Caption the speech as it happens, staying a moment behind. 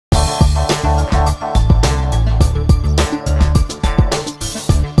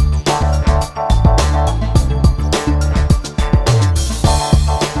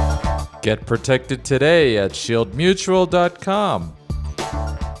Get protected today at shieldmutual.com.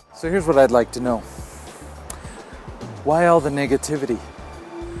 So here's what I'd like to know. Why all the negativity?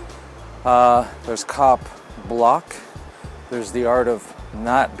 There's cop block. There's the art of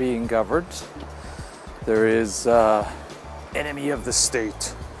not being governed. There is enemy of the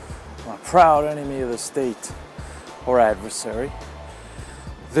state. I'm a proud enemy of the state or adversary.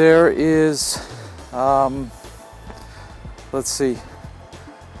 There is, let's see.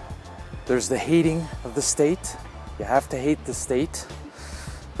 There's the hating of the state. You have to hate the state.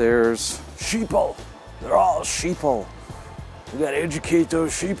 There's sheeple. They're all sheeple. We gotta educate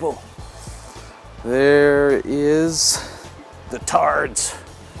those sheeple. There is the tards.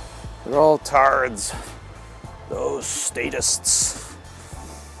 They're all tards. Those statists.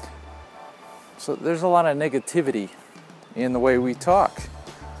 So there's a lot of negativity in the way we talk.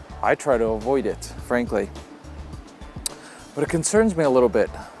 I try to avoid it, frankly. But it concerns me a little bit.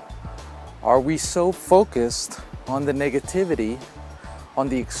 Are we so focused on the negativity, on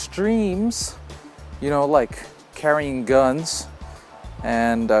the extremes, you know, like carrying guns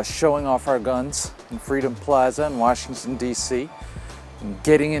and showing off our guns in Freedom Plaza in Washington, D.C., and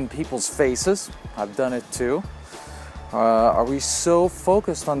getting in people's faces? I've done it too. Are we so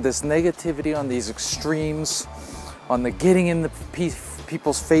focused on this negativity, on these extremes, on the getting in the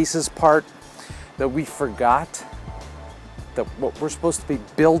people's faces part, that we forgot that what we're supposed to be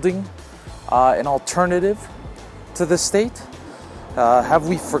building an alternative to the state? Have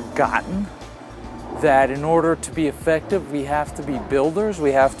we forgotten that in order to be effective, we have to be builders,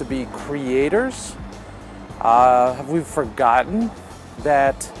 we have to be creators? Have we forgotten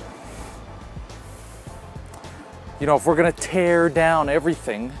that, you know, if we're going to tear down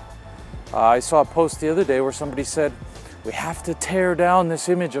everything, I saw a post the other day where somebody said, we have to tear down this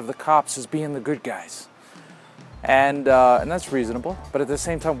image of the cops as being the good guys. And that's reasonable, but at the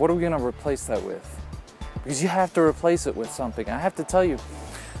same time, what are we going to replace that with? Because you have to replace it with something. I have to tell you,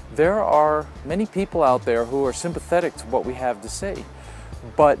 there are many people out there who are sympathetic to what we have to say,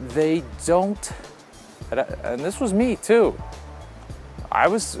 but they don't, and this was me too. When I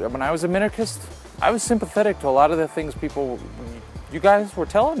was a minarchist, I was sympathetic to a lot of the things you guys were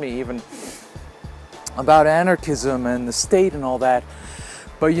telling me even about anarchism and the state and all that.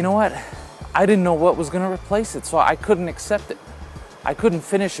 But you know what? I didn't know what was going to replace it, so I couldn't accept it. I couldn't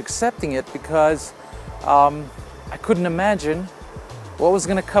finish accepting it because I couldn't imagine what was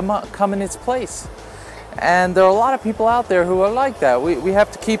going to come in its place. And there are a lot of people out there who are like that. We have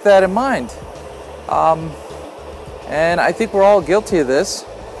to keep that in mind. And I think we're all guilty of this.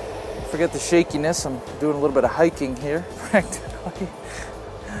 Forget the shakiness. I'm doing a little bit of hiking here, practically.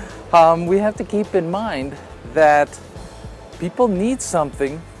 We have to keep in mind that people need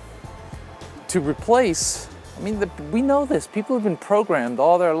something to replace. I mean, we know this. People have been programmed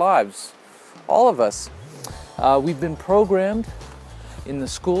all their lives. All of us. We've been programmed in the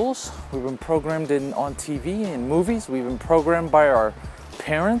schools. We've been programmed on TV and movies. We've been programmed by our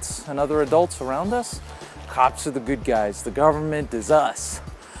parents and other adults around us. Cops are the good guys. The government is us.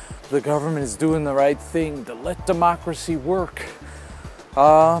 The government is doing the right thing to let democracy work.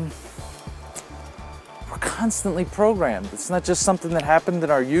 We're constantly programmed. It's not just something that happened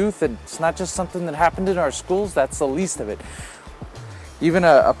in our youth, and it's not just something that happened in our schools. That's the least of it. Even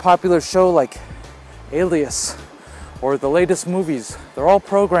a popular show like Alias or the latest movies, they're all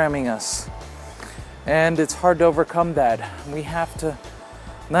programming us. And it's hard to overcome that. We have to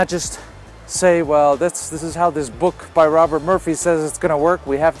not just say, well, this is how this book by Robert Murphy says it's going to work.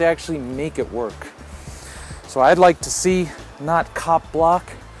 We have to actually make it work. So I'd like to see not cop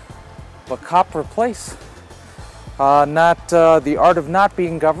block, but cop replace. Not the art of not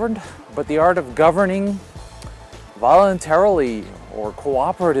being governed, but the art of governing voluntarily or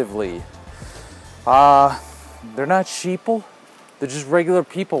cooperatively. They're not sheeple. They're just regular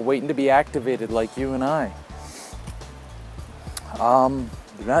people waiting to be activated like you and I.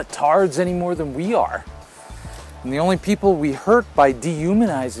 They're not tards any more than we are. And the only people we hurt by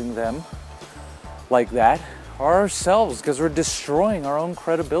dehumanizing them like that are ourselves, because we're destroying our own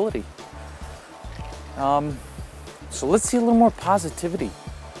credibility. So let's see a little more positivity.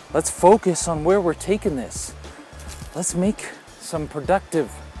 Let's focus on where we're taking this. Let's make some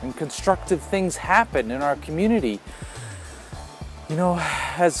productive and constructive things happen in our community. You know,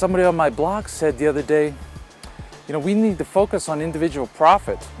 as somebody on my blog said the other day, you know, we need to focus on individual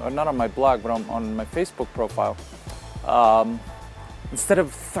profit, or not on my blog, but on my Facebook profile. Instead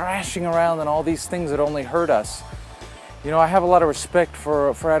of thrashing around on all these things that only hurt us. You know, I have a lot of respect for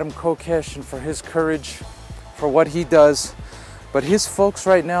Adam Kokesh and for his courage, for what he does. But his folks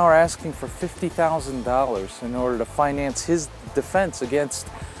right now are asking for $50,000 in order to finance his defense against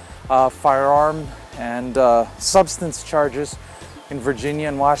firearm and substance charges in Virginia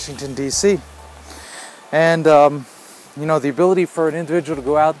and Washington, D.C. And, you know, the ability for an individual to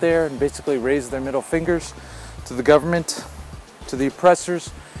go out there and basically raise their middle fingers to the government, to the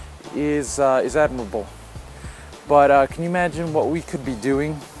oppressors, is admirable. But can you imagine what we could be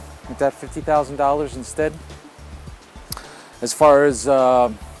doing with that $50,000 instead? As far as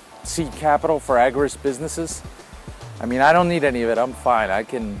seed capital for agorist businesses, I mean, I don't need any of it. I'm fine. I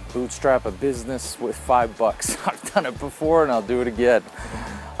can bootstrap a business with $5. I've done it before and I'll do it again.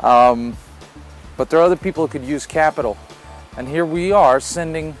 But there are other people who could use capital. And here we are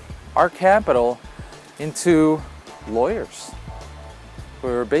sending our capital into lawyers who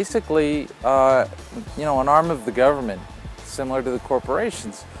are basically, you know, an arm of the government, similar to the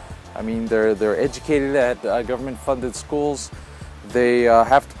corporations. I mean, they're educated at government-funded schools. They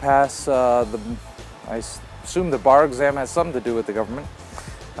have to pass I assume the bar exam has something to do with the government.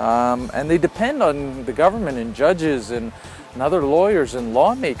 And they depend on the government and judges and other lawyers and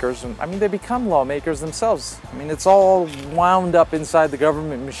lawmakers. And I mean, they become lawmakers themselves. I mean, it's all wound up inside the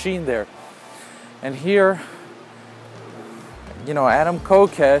government machine there. And here, you know, Adam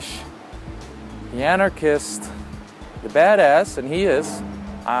Kokesh, the anarchist, the badass, and he is.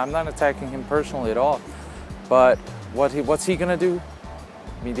 I'm not attacking him personally at all. But what's he gonna do?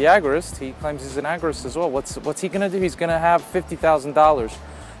 I mean, the agorist, he claims he's an agorist as well. What's he gonna do? He's gonna have $50,000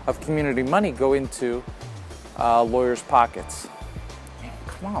 of community money go into lawyers' pockets. Man,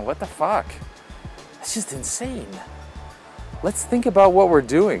 come on, what the fuck? That's just insane. Let's think about what we're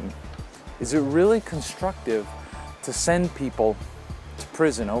doing. Is it really constructive to send people to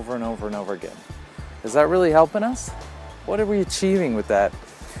prison over and over and over again? Is that really helping us? What are we achieving with that?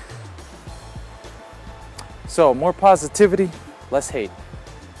 So, more positivity, less hate.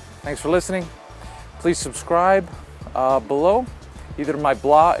 Thanks for listening. Please subscribe below, either to my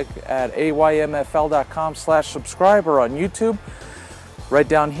blog at aymfl.com/subscribe or on YouTube, right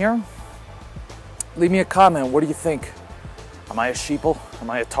down here. Leave me a comment. What do you think? Am I a sheeple? Am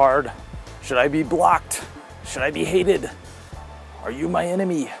I a tard? Should I be blocked? Should I be hated? Are you my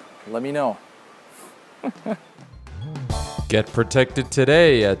enemy? Let me know. Get protected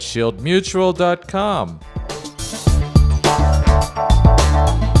today at shieldmutual.com.